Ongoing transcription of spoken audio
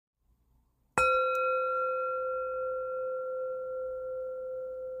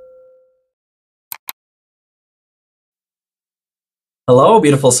Hello,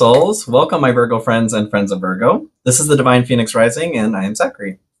 beautiful souls. Welcome, my Virgo friends and friends of Virgo. This is the Divine Phoenix Rising, and I am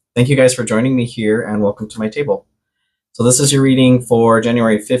Zachary. Thank you guys for joining me here, and welcome to my table. So this is your reading for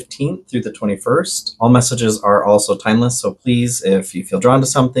January 15th through the 21st. All messages are also timeless, so please, if you feel drawn to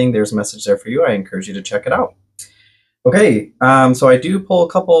something, there's a message there for you. I encourage you to check it out. Okay, so I do pull a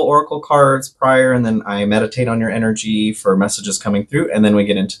couple oracle cards prior, and then I meditate on your energy for messages coming through, and then we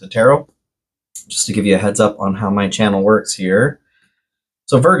get into the tarot. Just to give you a heads up on how my channel works here.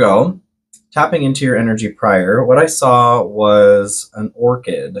 So Virgo, tapping into your energy prior, what I saw was an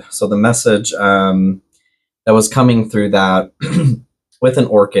orchid. So the message that was coming through that with an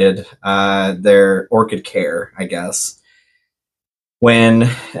orchid, their orchid care, I guess. When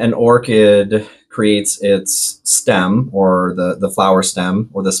an orchid creates its stem or the flower stem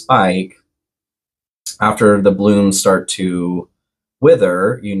or the spike, after the blooms start to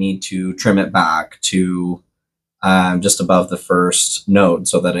wither, you need to trim it back to just above the first node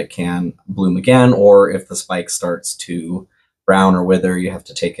so that it can bloom again, or if the spike starts to brown or wither, you have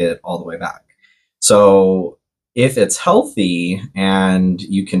to take it all the way back. So if it's healthy and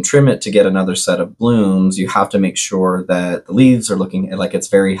you can trim it to get another set of blooms, you have to make sure that the leaves are looking like it's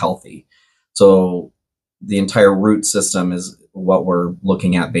very healthy. So the entire root system is what we're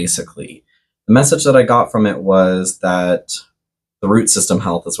looking at basically. The message that I got from it was that the root system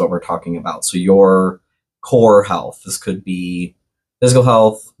health is what we're talking about. So your core health. This could be physical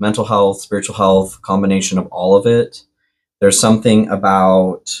health, mental health, spiritual health, combination of all of it. There's something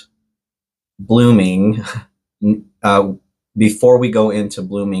about blooming. Before we go into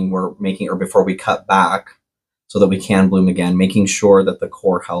blooming, we're making, or before we cut back so that we can bloom again, making sure that the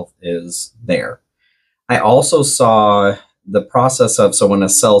core health is there. I also saw the process of, so when a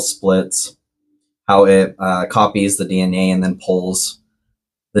cell splits, how it copies the DNA and then pulls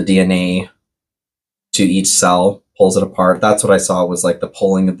the DNA to each cell, pulls it apart. That's what I saw, was like the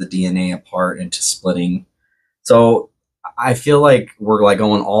pulling of the DNA apart into splitting. So I feel like we're like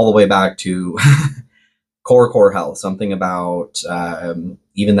going all the way back to core health, something about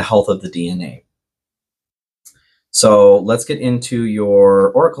even the health of the DNA. So let's get into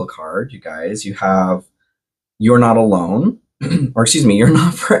your oracle card, you guys. You have, you're not alone, or excuse me, you're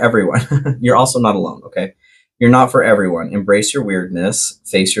not for everyone. You're also not alone, okay? You're not for everyone. Embrace your weirdness,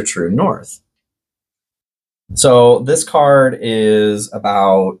 face your true north. So this card is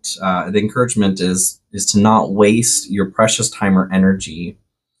about, the encouragement is to not waste your precious time or energy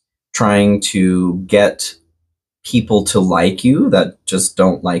trying to get people to like you that just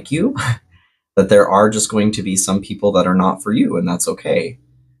don't like you, that there are just going to be some people that are not for you, and that's okay.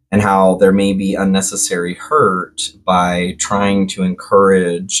 And how there may be unnecessary hurt by trying to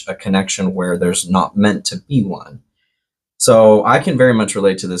encourage a connection where there's not meant to be one. So I can very much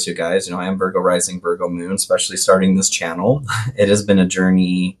relate to this, you guys. You know, I am Virgo rising, Virgo moon, especially starting this channel. It has been a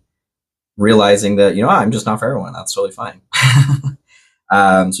journey realizing that, you know, I'm just not for everyone. That's totally fine.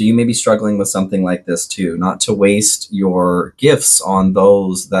 So you may be struggling with something like this too, not to waste your gifts on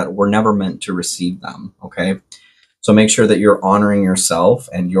those that were never meant to receive them, okay? So make sure that you're honoring yourself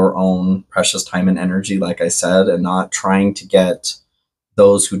and your own precious time and energy, like I said, and not trying to get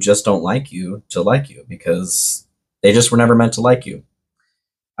those who just don't like you to like you, because they just were never meant to like you.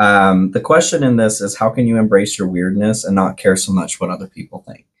 The question in this is, how can you embrace your weirdness and not care so much what other people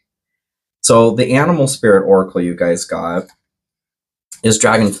think? So the animal spirit oracle you guys got is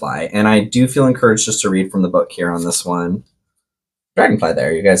Dragonfly. And I do feel encouraged just to read from the book here on this one. Dragonfly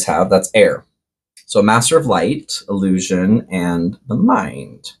there, you guys have, that's air. So master of light, illusion, and the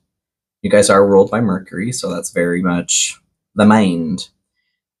mind. You guys are ruled by Mercury, so that's very much the mind.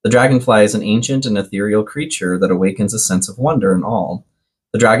 The dragonfly is an ancient and ethereal creature that awakens a sense of wonder in all.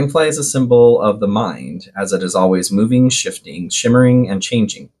 The dragonfly is a symbol of the mind, as it is always moving, shifting, shimmering, and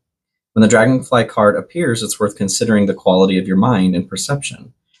changing. When the dragonfly card appears, it's worth considering the quality of your mind and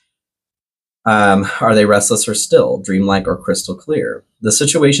perception. Are they restless or still, dreamlike or crystal clear? The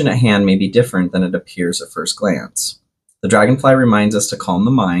situation at hand may be different than it appears at first glance. The dragonfly reminds us to calm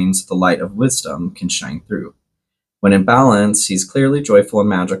the mind so the light of wisdom can shine through. When in balance, he's clearly joyful and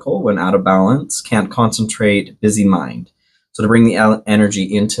magical. When out of balance, can't concentrate, busy mind. So to bring the energy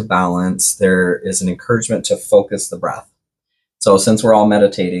into balance, there is an encouragement to focus the breath. So since we're all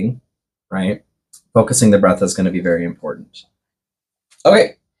meditating, right, focusing the breath is going to be very important.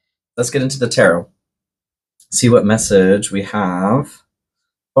 Okay, let's get into the tarot. See what message we have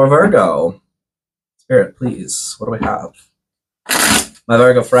for Virgo. Spirit, please, what do we have? My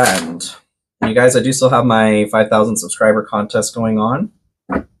Virgo friend. And you guys, I do still have my 5,000 subscriber contest going on.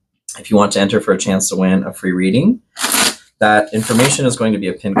 If you want to enter for a chance to win a free reading, that information is going to be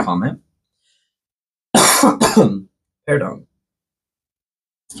a pinned comment. Pardon.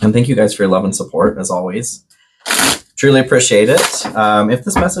 And thank you guys for your love and support, as always. Truly appreciate it. If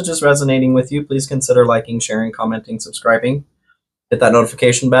this message is resonating with you, please consider liking, sharing, commenting, subscribing. Hit that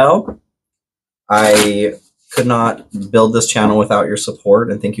notification bell. I could not build this channel without your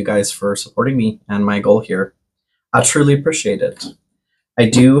support, and thank you guys for supporting me and my goal here. I truly appreciate it. I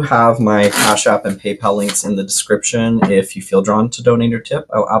do have my Cash App and PayPal links in the description. If you feel drawn to donate or tip,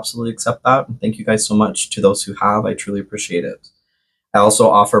 I'll absolutely accept that. And thank you guys so much to those who have. I truly appreciate it. I also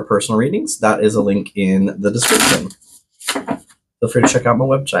offer personal readings. That is a link in the description. Feel free to check out my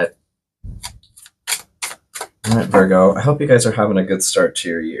website. All right, Virgo, I hope you guys are having a good start to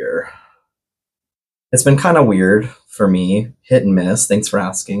your year. It's been kind of weird for me, hit and miss. Thanks for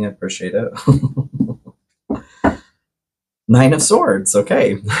asking. I appreciate it. Nine of Swords.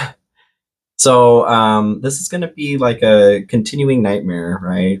 Okay. So this is going to be like a continuing nightmare,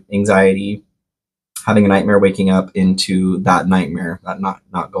 right? Anxiety, having a nightmare, waking up into that nightmare, that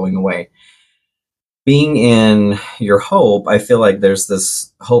not going away. Being in your hope, I feel like there's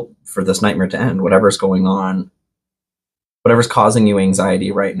this hope for this nightmare to end. Whatever's going on, whatever's causing you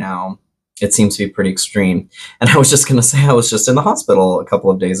anxiety right now, it seems to be pretty extreme. And I was just going to say, I was just in the hospital a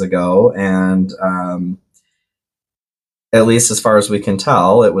couple of days ago, and at least as far as we can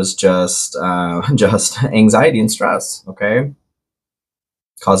tell, it was just anxiety and stress, okay?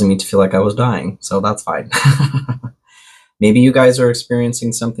 Causing me to feel like I was dying, so that's fine. Maybe you guys are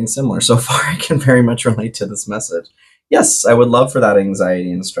experiencing something similar. So far, I can very much relate to this message. Yes, I would love for that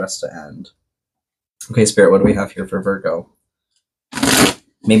anxiety and stress to end. Okay, Spirit, what do we have here for Virgo?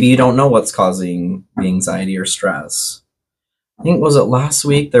 Maybe you don't know what's causing the anxiety or stress. I think, was it last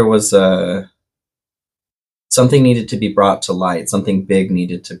week, there was something needed to be brought to light. Something big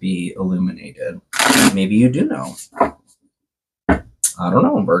needed to be illuminated. Maybe you do know. I don't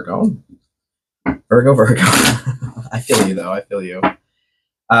know, Virgo. Virgo. I feel you, though. I feel you.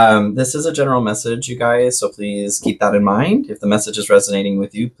 This is a general message, you guys, so please keep that in mind. If the message is resonating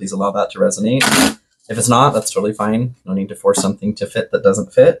with you, please allow that to resonate. If it's not, that's totally fine. No need to force something to fit that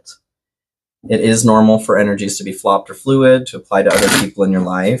doesn't fit. It is normal for energies to be flopped or fluid, to apply to other people in your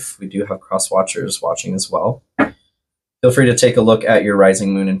life. We do have cross watchers watching as well. Feel free to take a look at your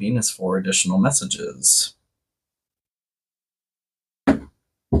rising moon and Venus for additional messages.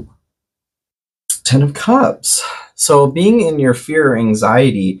 10 of Cups. So being in your fear or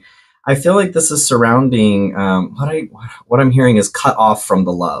anxiety, I feel like this is surrounding what I'm hearing is cut off from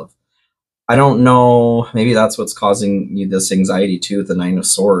the love. I don't know, maybe that's what's causing you this anxiety too, with the Nine of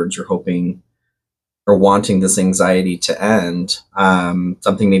Swords. You're hoping or wanting this anxiety to end.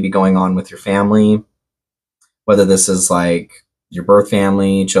 Something may be going on with your family, whether this is like your birth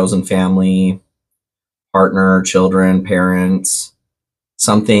family, chosen family, partner, children, parents.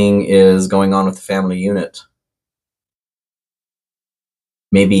 Something is going on with the family unit.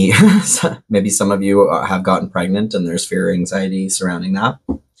 Maybe some of you have gotten pregnant and there's fear or anxiety surrounding that.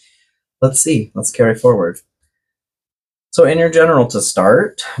 Let's see. Let's carry forward. So in your general to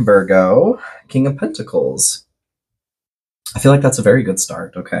start, Virgo, King of Pentacles. I feel like that's a very good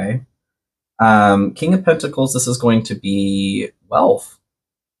start, okay? King of Pentacles, this is going to be wealth.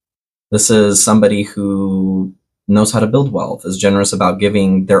 This is somebody who knows how to build wealth, is generous about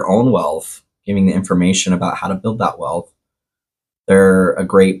giving their own wealth, giving the information about how to build that wealth. They're a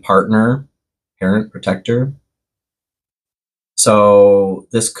great partner, parent, protector. So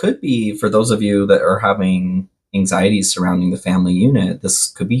this could be, for those of you that are having anxieties surrounding the family unit, this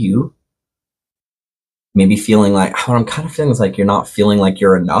could be you. Maybe feeling like, what I'm kind of feeling is like you're not feeling like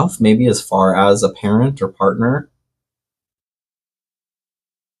you're enough, maybe as far as a parent or partner.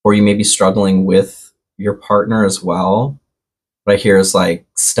 Or you may be struggling with your partner as well. What I hear is like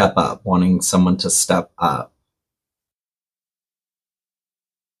step up, wanting someone to step up.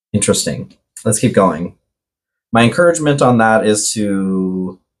 Interesting. Let's keep going. My encouragement on that is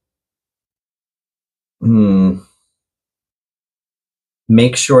to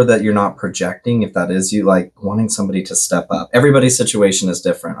make sure that you're not projecting, if that is you, like wanting somebody to step up. Everybody's situation is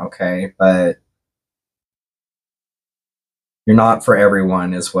different, okay? But you're not for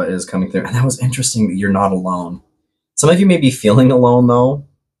everyone is what is coming through. And that was interesting that you're not alone. Some of you may be feeling alone though,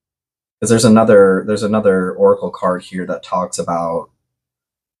 because there's another oracle card here that talks about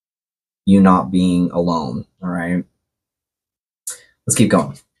you not being alone, all right? Let's keep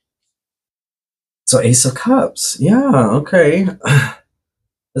going. So Ace of Cups, yeah, okay.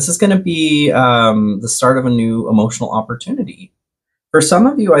 This is going to be the start of a new emotional opportunity. For some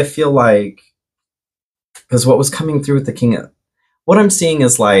of you, I feel like, because what was coming through with the King of, what I'm seeing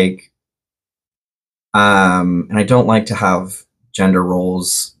is like, and I don't like to have gender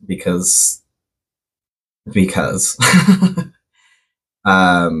roles because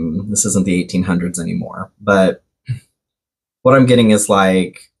This isn't the 1800s anymore, but what I'm getting is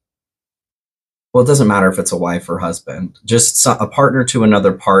like, well, it doesn't matter if it's a wife or husband, just a partner to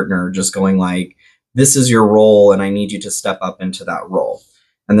another partner, just going like, this is your role and I need you to step up into that role.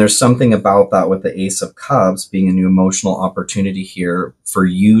 And there's something about that with the Ace of Cups being a new emotional opportunity here for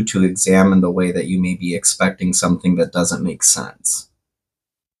you to examine the way that you may be expecting something that doesn't make sense.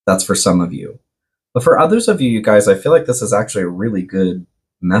 That's for some of you. But for others of you, you guys, I feel like this is actually a really good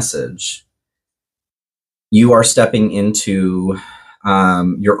message. You are stepping into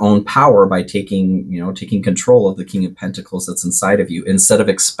your own power by taking control of the King of Pentacles that's inside of you. Instead of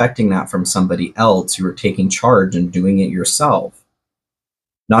expecting that from somebody else, you are taking charge and doing it yourself.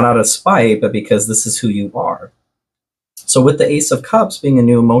 Not out of spite, but because this is who you are. So with the Ace of Cups being a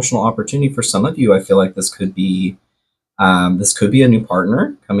new emotional opportunity for some of you, I feel like this could be a new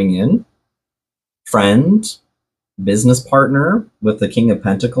partner coming in, friend, business partner with the King of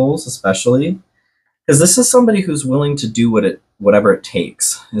Pentacles, especially. Because this is somebody who's willing to do whatever it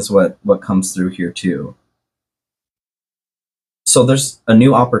takes, is what comes through here too. So there's a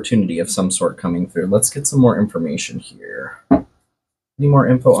new opportunity of some sort coming through. Let's get some more information here. Any more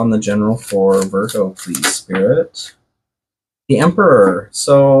info on the general for Virgo, please, Spirit? The Emperor.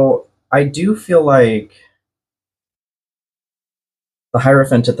 So I do feel like the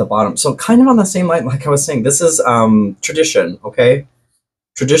Hierophant at the bottom. So kind of on the same line, like I was saying, this is tradition, okay?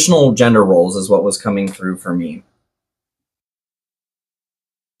 Traditional gender roles is what was coming through for me.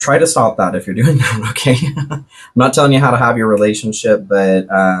 Try to stop that if you're doing that, okay? I'm not telling you how to have your relationship, but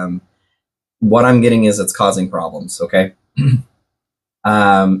what I'm getting is it's causing problems, okay?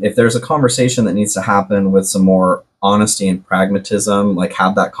 If there's a conversation that needs to happen with some more honesty and pragmatism, like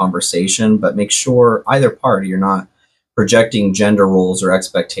have that conversation, but make sure either party, you're not projecting gender roles or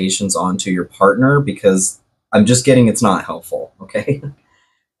expectations onto your partner, because I'm just getting it's not helpful, okay?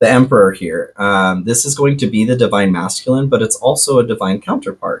 The Emperor here. This is going to be the divine masculine, but it's also a divine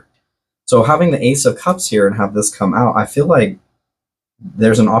counterpart. So having the Ace of Cups here and have this come out, I feel like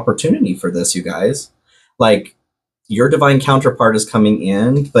there's an opportunity for this, you guys. Like, your divine counterpart is coming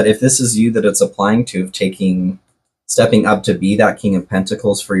in, but if this is you that it's applying to, of stepping up to be that King of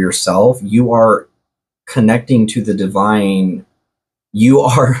Pentacles for yourself, you are connecting to the divine. You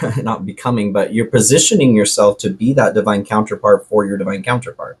are not becoming, but you're positioning yourself to be that divine counterpart for your divine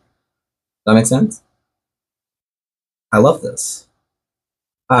counterpart. Does that make sense? I love this.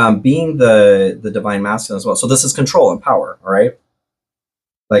 Being the divine masculine as well. So this is control and power, all right?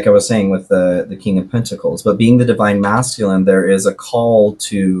 Like I was saying with the King of Pentacles. But being the divine masculine, there is a call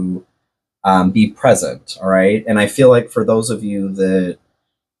to be present, all right? And I feel like for those of you that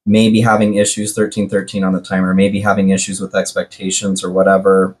maybe having issues, 1313 on the timer, maybe having issues with expectations or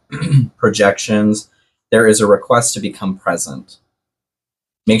whatever, projections, there is a request to become present.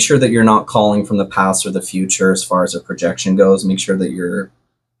 Make sure that you're not calling from the past or the future as far as a projection goes. Make sure that you're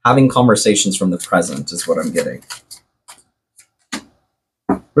having conversations from the present is what I'm getting.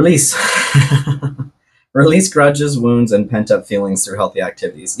 Release. Release grudges, wounds, and pent-up feelings through healthy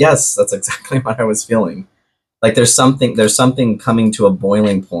activities. Yes, that's exactly what I was feeling. Like there's something coming to a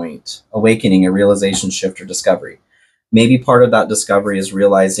boiling point, awakening, a realization, shift, or discovery. Maybe part of that discovery is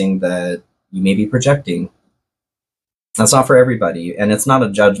realizing that you may be projecting. That's not for everybody, and it's not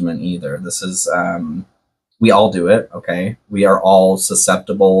a judgment either. This is, we all do it, okay? We are all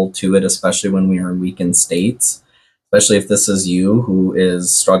susceptible to it, especially when we are in weakened states, especially if this is you who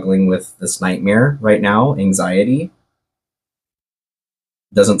is struggling with this nightmare right now, anxiety.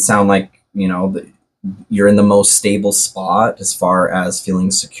 Doesn't sound like, you're in the most stable spot as far as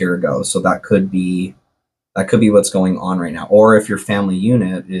feeling secure goes. So that could be what's going on right now. Or if your family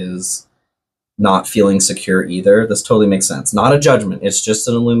unit is not feeling secure either, this totally makes sense. Not a judgment. It's just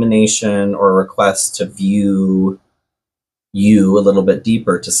an illumination or a request to view you a little bit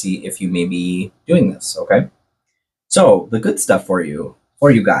deeper to see if you may be doing this, okay? So the good stuff for you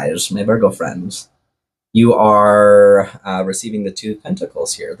guys, my Virgo friends, you are receiving the Two of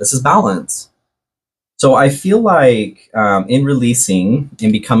Pentacles here. This is balance. So I feel like in releasing,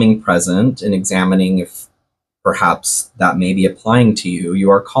 in becoming present, and examining if perhaps that may be applying to you,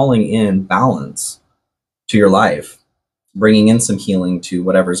 you are calling in balance to your life, bringing in some healing to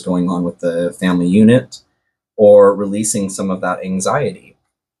whatever's going on with the family unit, or releasing some of that anxiety.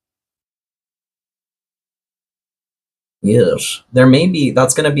 Yes, there may be,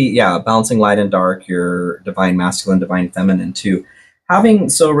 that's going to be, balancing light and dark, your divine masculine, divine feminine too.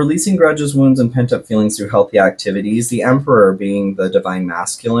 Releasing grudges, wounds, and pent-up feelings through healthy activities. The Emperor being the divine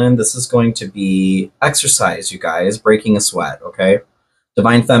masculine, this is going to be exercise, you guys, breaking a sweat, okay?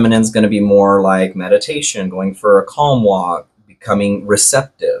 Divine feminine is going to be more like meditation, going for a calm walk, becoming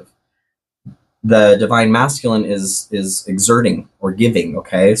receptive. The divine masculine is exerting or giving,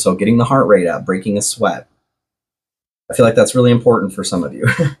 okay? So getting the heart rate up, breaking a sweat. I feel like that's really important for some of you.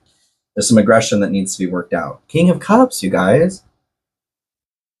 There's some aggression that needs to be worked out. King of Cups, you guys.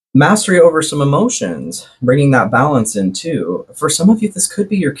 Mastery over some emotions, bringing that balance in too. For some of you, this could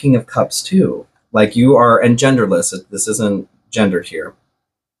be your King of Cups too. Like you are, and genderless, this isn't gendered here.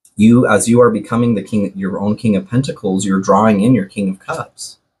 You, as you are becoming the king, your own King of Pentacles, you're drawing in your King of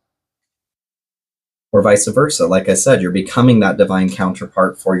Cups. Or vice versa. Like I said, you're becoming that divine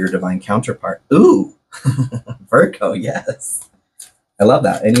counterpart for your divine counterpart. Ooh, Virgo, yes. I love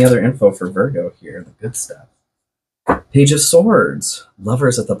that. Any other info for Virgo here? The good stuff. Page of Swords.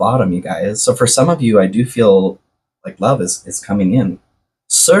 Lovers at the bottom, you guys. So for some of you, I do feel like love is coming in.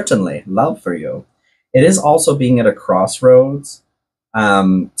 Certainly, love for you. It is also being at a crossroads.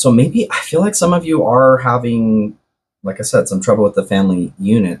 So maybe I feel like some of you are having, like I said, some trouble with the family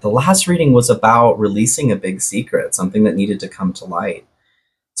unit. The last reading was about releasing a big secret, something that needed to come to light.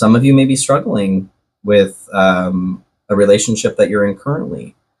 Some of you may be struggling with a relationship that you're in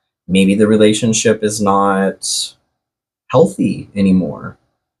currently. Maybe the relationship is not healthy anymore.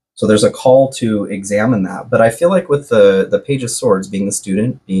 So there's a call to examine that. But I feel like with the Page of Swords, being the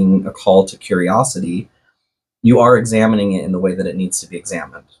student, being a call to curiosity, you are examining it in the way that it needs to be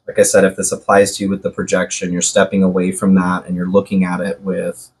examined. Like I said, if this applies to you with the projection, you're stepping away from that and you're looking at it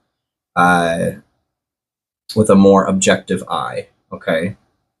with a more objective eye, okay?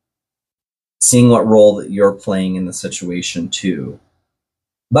 Seeing what role that you're playing in the situation too.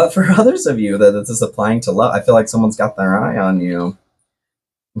 But for others of you that this is applying to love, I feel like someone's got their eye on you.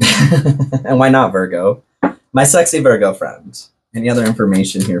 And why not, Virgo? My sexy Virgo friend. Any other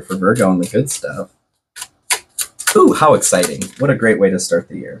information here for Virgo on the good stuff? Ooh, how exciting. What a great way to start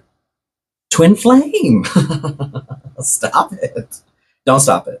the year. Twin flame. Stop it. Don't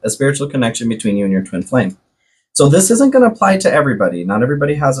stop it. A spiritual connection between you and your twin flame. So this isn't going to apply to everybody. Not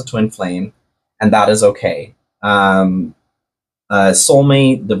everybody has a twin flame, and that is okay.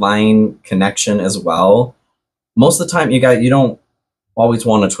 Soulmate, divine connection as well. Most of the time, you don't always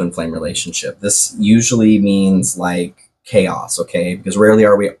want a twin flame relationship. This usually means like chaos, okay? Because rarely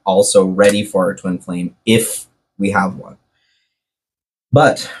are we also ready for a twin flame if we have one.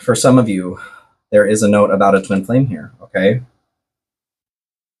 But for some of you, there is a note about a twin flame here, okay?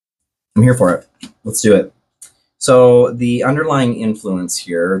 I'm here for it. Let's do it. So the underlying influence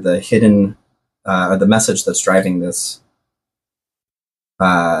here, the hidden, the message that's driving this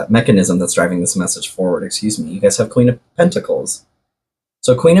mechanism that's driving this message forward, excuse me, you guys have Queen of Pentacles.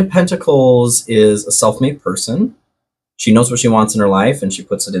 So Queen of Pentacles is a self-made person. She knows what she wants in her life and she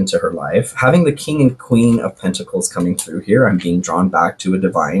puts it into her life. Having the King and Queen of Pentacles coming through here, I'm being drawn back to a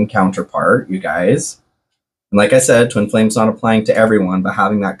divine counterpart, you guys. And like I said, twin flame's not applying to everyone, but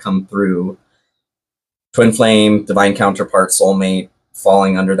having that come through, twin flame, divine counterpart, soulmate,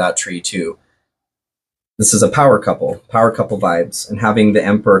 falling under that tree too. This is a power couple vibes, and having the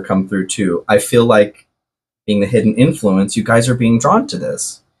Emperor come through too. I feel like being the hidden influence, you guys are being drawn to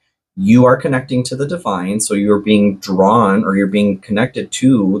this. You are connecting to the divine, so you're being drawn or you're being connected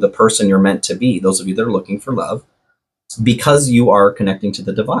to the person you're meant to be. Those of you that are looking for love, because you are connecting to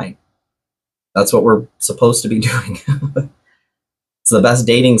the divine. That's what we're supposed to be doing. It's the best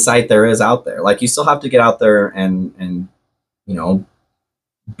dating site there is out there. Like, you still have to get out there and you know,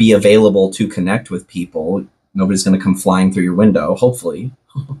 be available to connect with people. Nobody's going to come flying through your window, hopefully.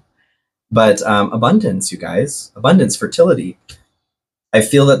 But abundance, you guys, abundance, fertility. I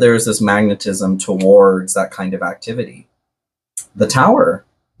feel that there's this magnetism towards that kind of activity. The Tower.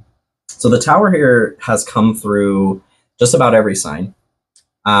 So the Tower here has come through just about every sign.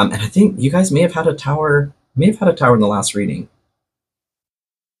 And I think you guys may have had a Tower, in the last reading.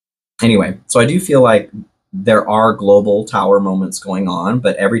 Anyway, so I do feel like there are global Tower moments going on,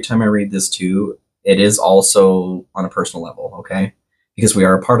 but every time I read this too, it is also on a personal level, okay? Because we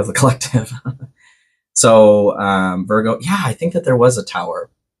are a part of the collective. So Virgo, yeah, I think that there was a Tower.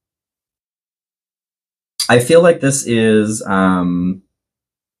 I feel like this is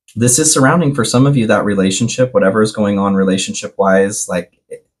surrounding for some of you that relationship, whatever is going on relationship-wise. Like,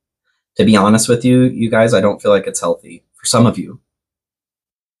 to be honest with you, you guys, I don't feel like it's healthy. For some of you,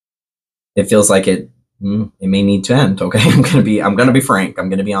 it feels like it may need to end. Okay, I'm gonna be frank. I'm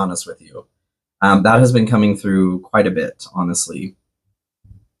gonna be honest with you. That has been coming through quite a bit, honestly.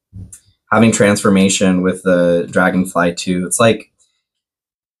 Having transformation with the dragonfly too. It's like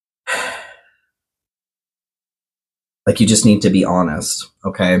you just need to be honest,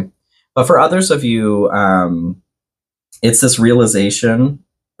 okay? But for others of you, it's this realization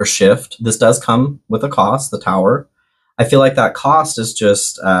or shift. This does come with a cost, the Tower. I feel like that cost is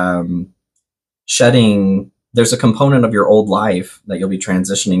just shedding. There's a component of your old life that you'll be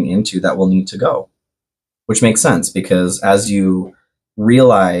transitioning into that will need to go, which makes sense because as you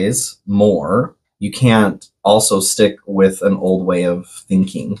realize more, you can't also stick with an old way of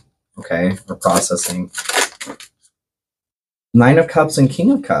thinking, okay, or processing. Nine of Cups and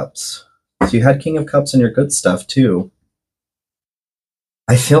King of Cups. So you had King of Cups in your good stuff too.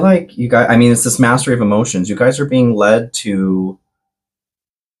 I feel like you guys, I mean, it's this mastery of emotions. You guys are being led to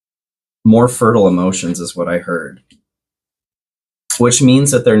more fertile emotions is what I heard. Which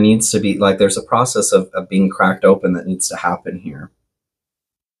means that there needs to be, like, there's a process of being cracked open that needs to happen here.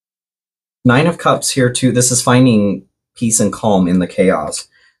 Nine of Cups here too. This is finding peace and calm in the chaos.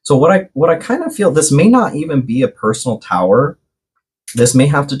 So what I kind of feel, this may not even be a personal tower. This may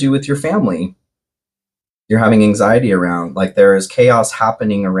have to do with your family. You're having anxiety around, like there is chaos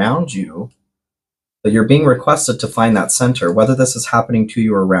happening around you, but you're being requested to find that center, whether this is happening to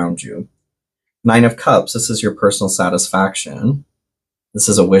you or around you. Nine of Cups, this is your personal satisfaction. This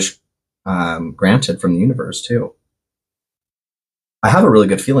is a wish granted from the universe too. I have a really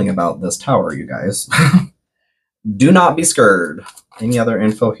good feeling about this tower, you guys. Do not be scared. Any other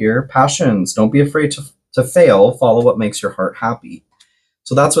info here? Passions, don't be afraid to fail. Follow what makes your heart happy.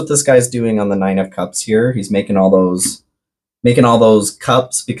 So that's what this guy's doing on the Nine of Cups here. He's making all those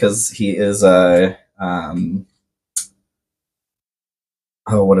cups because he is a oh,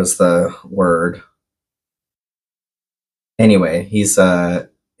 what is the word? Anyway, he's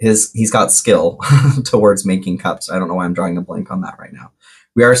got skill towards making cups. I don't know why I'm drawing a blank on that right now.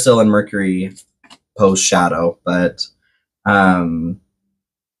 We are still in Mercury post shadow, but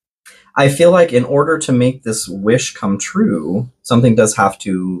I feel like in order to make this wish come true, something does have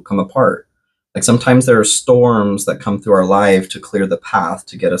to come apart. Like sometimes there are storms that come through our life to clear the path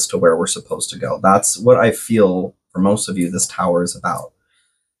to get us to where we're supposed to go. That's what I feel for most of you this tower is about.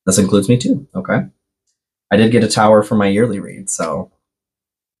 This includes me too, okay? I did get a tower for my yearly read, so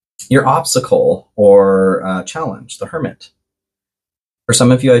your obstacle or challenge, the Hermit. For some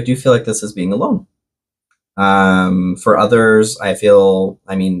of you, I do feel like this is being alone. For others, I feel,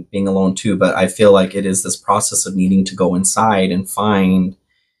 I mean, being alone too, but I feel like it is this process of needing to go inside and find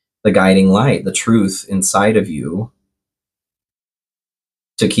the guiding light, the truth inside of you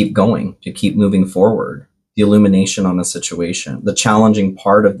to keep going, to keep moving forward, the illumination on a situation. The challenging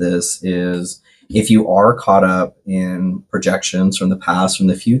part of this is if you are caught up in projections from the past, from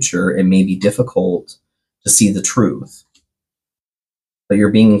the future, it may be difficult to see the truth, but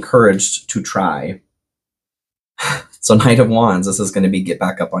you're being encouraged to try. So Knight of Wands, this is going to be get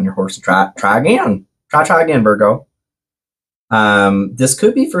back up on your horse and try again. Try again, Virgo. This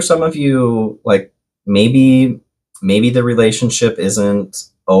could be for some of you, like maybe the relationship isn't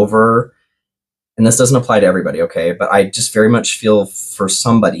over, and this doesn't apply to everybody, okay? But I just very much feel for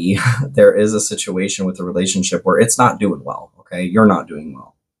somebody, there is a situation with a relationship where it's not doing well, okay? You're not doing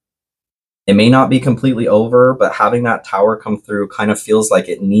well. It may not be completely over, but having that tower come through kind of feels like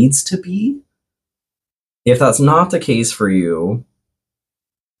it needs to be. If that's not the case for you,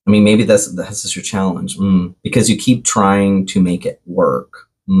 I mean, maybe this is your challenge, because you keep trying to make it work.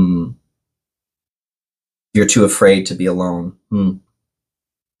 You're too afraid to be alone.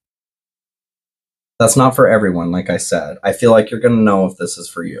 That's not for everyone, like I said. I feel like you're going to know if this is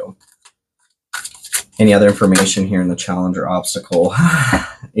for you. Any other information here in the challenge or obstacle?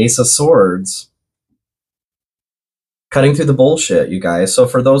 Ace of Swords. Cutting through the bullshit, you guys. So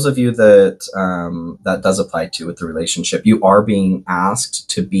for those of you that that does apply to with the relationship, you are being asked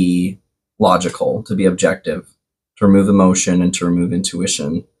to be logical, to be objective, to remove emotion and to remove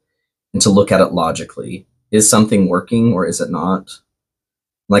intuition, and to look at it logically. Is something working or is it not?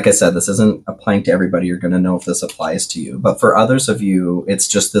 Like I said, this isn't applying to everybody. You're going to know if this applies to you. But for others of you, it's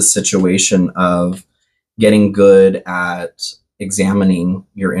just this situation of getting good at examining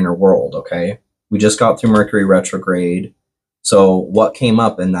your inner world, okay? We just got through Mercury retrograde. So what came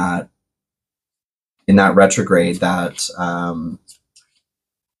up in that retrograde that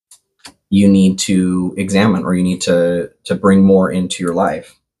you need to examine or you need to bring more into your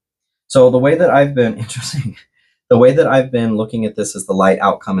life? So the way that I've been, interesting, the way that I've been looking at this is the light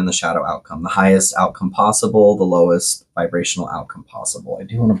outcome and the shadow outcome, the highest outcome possible, the lowest vibrational outcome possible. I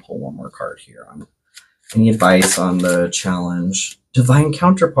do want to pull one more card here on any advice on the challenge. Divine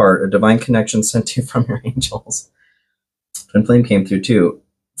counterpart, a divine connection sent to you from your angels. Twin flame came through too.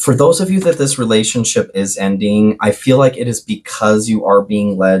 For those of you that this relationship is ending, I feel like it is because you are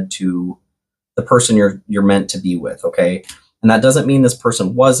being led to the person you're meant to be with, okay? And that doesn't mean this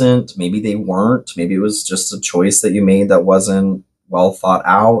person wasn't. Maybe they weren't. Maybe it was just a choice that you made that wasn't well thought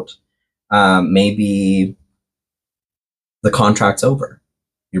out. Maybe The contract's over.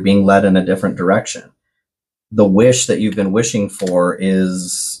 You're being led in a different direction. The wish that you've been wishing for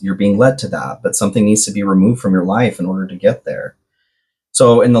is you're being led to that, but something needs to be removed from your life in order to get there.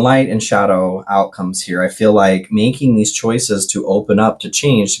 So in the light and shadow outcomes here, I feel like making these choices to open up, to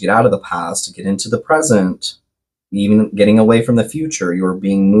change, to get out of the past, to get into the present, even getting away from the future, you're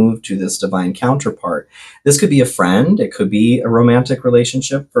being moved to this divine counterpart. This could be a friend. It could be a romantic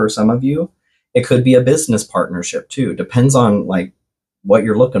relationship for some of you. It could be a business partnership too. Depends on like what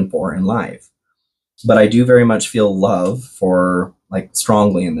you're looking for in life. But I do very much feel love for like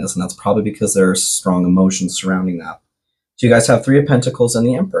strongly in this, and that's probably because there's strong emotions surrounding that. So you guys have Three of Pentacles and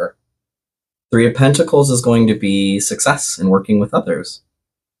the Emperor. Three of Pentacles is going to be success in working with others.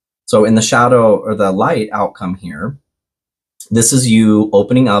 So in the shadow or the light outcome here, this is you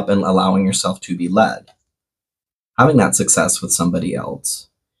opening up and allowing yourself to be led, having that success with somebody else.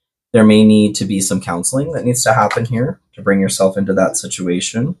 There may need to be some counseling that needs to happen here to bring yourself into that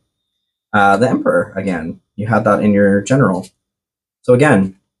situation. The Emperor, again, you had that in your general. So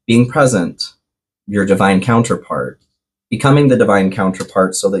again, being present, your divine counterpart, becoming the divine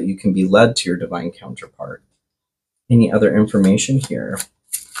counterpart so that you can be led to your divine counterpart. Any other information here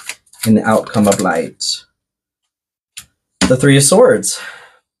in the outcome of light? The Three of Swords.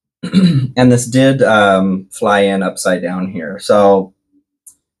 And this did fly in upside down here. So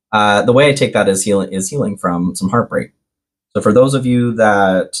the way I take that is healing from some heartbreak. So for those of you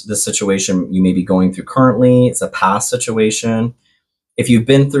that this situation you may be going through currently, it's a past situation. If you've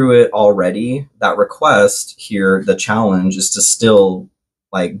been through it already, that request here, the challenge is to still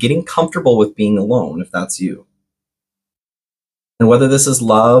like getting comfortable with being alone, if that's you. And whether this is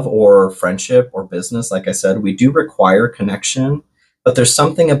love or friendship or business, like I said, we do require connection, but there's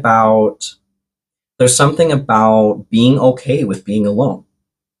something about being okay with being alone.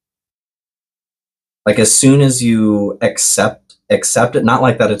 Like as soon as you accept it, not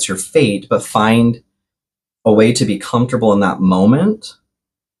like that it's your fate, but find a way to be comfortable in that moment,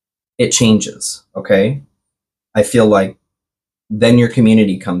 it changes, okay? I feel like then your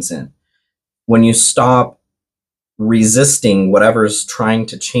community comes in. When you stop resisting whatever's trying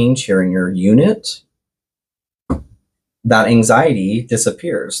to change here in your unit, that anxiety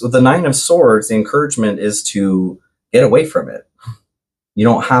disappears. With the Nine of Swords, the encouragement is to get away from it. You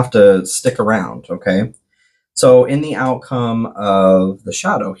don't have to stick around, okay? So in the outcome of the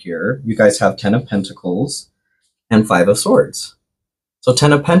shadow here, you guys have 10 of Pentacles and 5 of Swords. So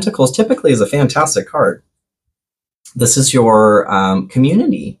 10 of Pentacles typically is a fantastic card. This is your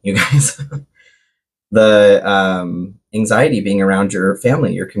community, you guys. The anxiety being around your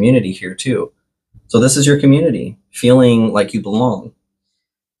family, your community here too. So this is your community, feeling like you belong.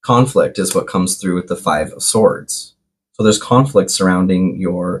 Conflict is what comes through with the 5 of Swords. So there's conflict surrounding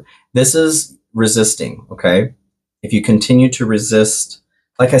this is resisting, okay? If you continue to resist,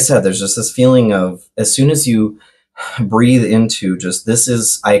 like I said, there's just this feeling of as soon as you breathe into just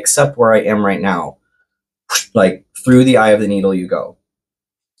I accept where I am right now, like through the eye of the needle you go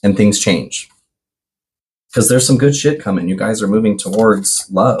and things change. Because there's some good shit coming. You guys are moving towards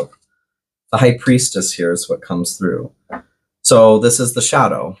love. The High Priestess here is what comes through. So this is the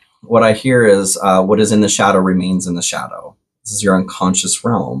shadow. What I hear is what is in the shadow remains in the shadow. This is your unconscious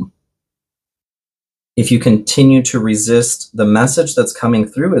realm. If you continue to resist, the message that's coming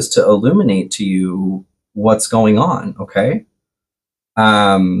through is to illuminate to you what's going on, okay?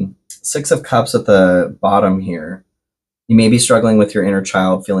 6 of Cups at the bottom here. You may be struggling with your inner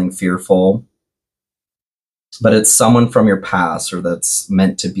child, feeling fearful, but it's someone from your past or that's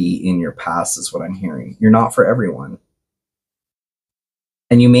meant to be in your past is what I'm hearing. You're not for everyone.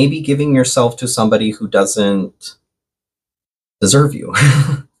 And you may be giving yourself to somebody who doesn't deserve you.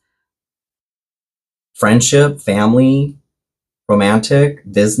 Friendship, family,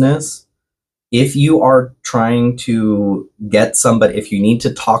 romantic, business. If you are trying to get somebody, if you need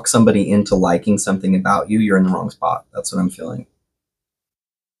to talk somebody into liking something about you, you're in the wrong spot. That's what I'm feeling.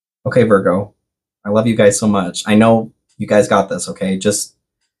 Okay, Virgo. I love you guys so much. I know you guys got this, okay? Just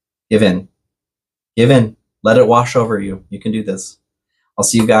give in. Give in. Let it wash over you. You can do this. I'll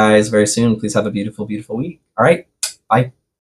see you guys very soon. Please have a beautiful, beautiful week. All right. Bye.